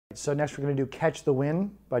So next we're going to do Catch the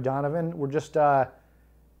Wind by Donovan. We're just,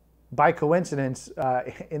 by coincidence,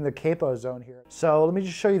 in the capo zone here. So let me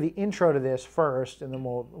just show you the intro to this first, and then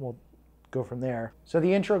we'll go from there. So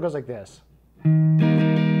the intro goes like this.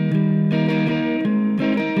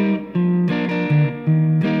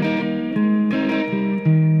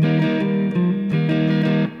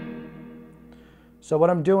 So what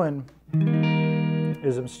I'm doing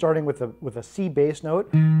is I'm starting with a C bass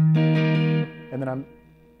note, and then I'm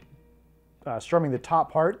strumming the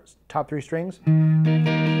top part, top 3 strings.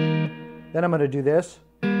 Then I'm going to do this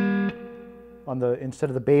on the, instead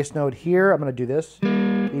of the bass note here, I'm going to do this,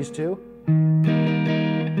 these two.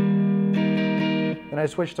 Then I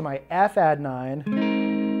switch to my F add 9,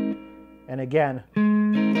 and again.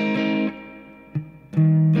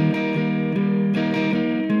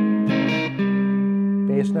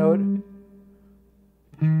 Bass note.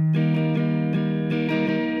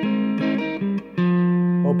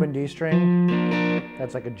 Open D string.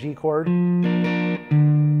 That's like a G chord.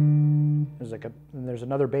 There's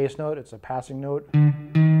another bass note. It's a passing note.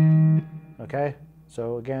 Okay,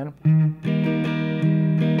 so again,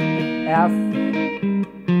 F,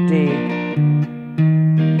 D,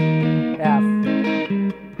 F.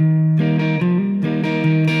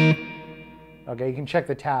 Okay, you can check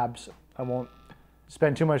the tabs. I won't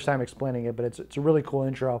spend too much time explaining it, but it's a really cool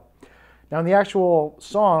intro. Now in the actual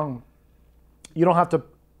song, you don't have to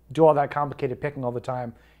do all that complicated picking all the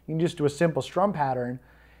time. You can just do a simple strum pattern,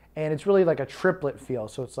 and it's really like a triplet feel.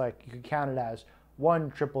 So it's like you can count it as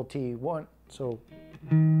 1 triple T, 1, so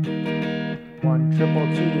 1 triple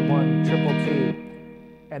T, 1 triple T,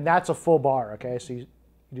 and that's a full bar. Okay, so you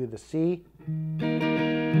do the C,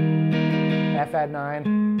 F add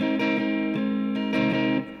 9.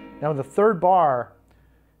 Now in the third bar,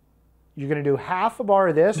 you're going to do half a bar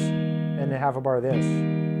of this, and then half a bar of this,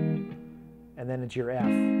 and then it's your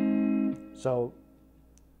F. So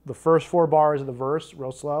the first 4 bars of the verse,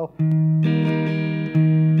 real slow.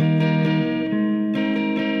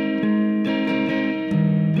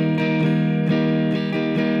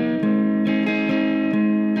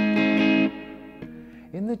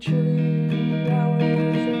 In the chilly hours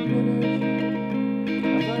and minutes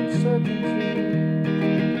of uncertainty,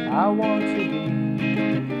 I want to be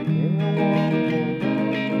in the warm hold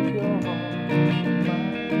of your heart.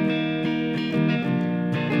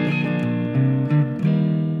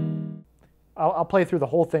 I'll play through the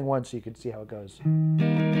whole thing once so you can see how it goes.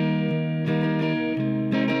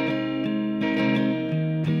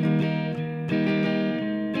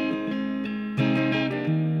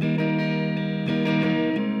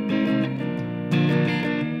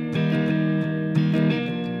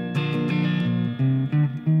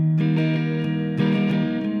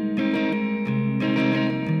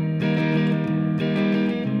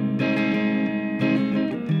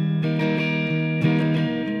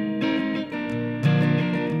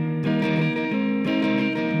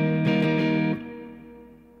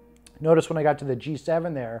 Notice when I got to the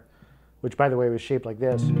G7 there, which by the way was shaped like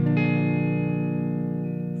this,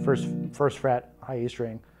 first fret, high E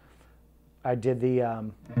string, I did the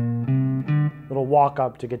little walk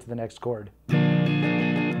up to get to the next chord. C.